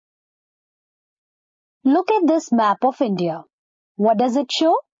Look at this map of India. What does it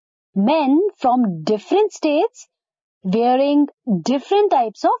show? Men from different states wearing different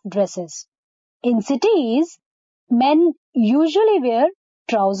types of dresses. In cities, men usually wear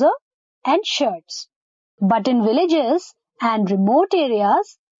trousers and shirts. But in villages and remote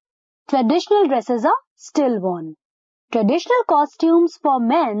areas, traditional dresses are still worn. Traditional costumes for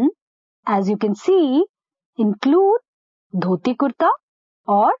men, as you can see, include dhoti kurta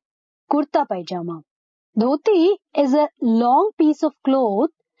or kurta pajama. Dhoti is a long piece of cloth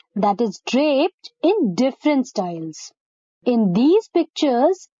that is draped in different styles. In these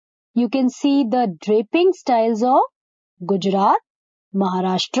pictures, you can see the draping styles of Gujarat,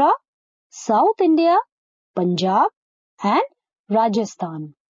 Maharashtra, South India, Punjab and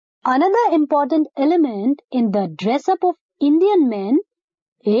Rajasthan. Another important element in the dress-up of Indian men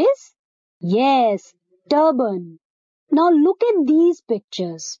is, turban. Now look at these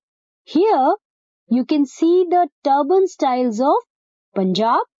pictures. Here you can see the turban styles of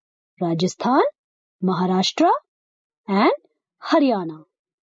Punjab, Rajasthan, Maharashtra and Haryana.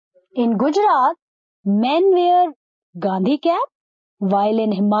 In Gujarat, men wear Gandhi cap, while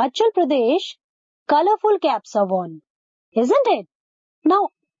in Himachal Pradesh, colorful caps are worn. Isn't it? Now,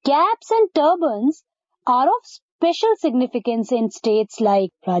 caps and turbans are of special significance in states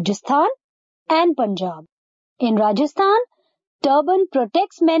like Rajasthan and Punjab. In Rajasthan, turban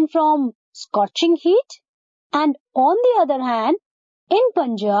protects men from scorching heat, and on the other hand, in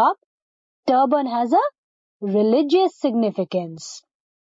Punjab, turban has a religious significance.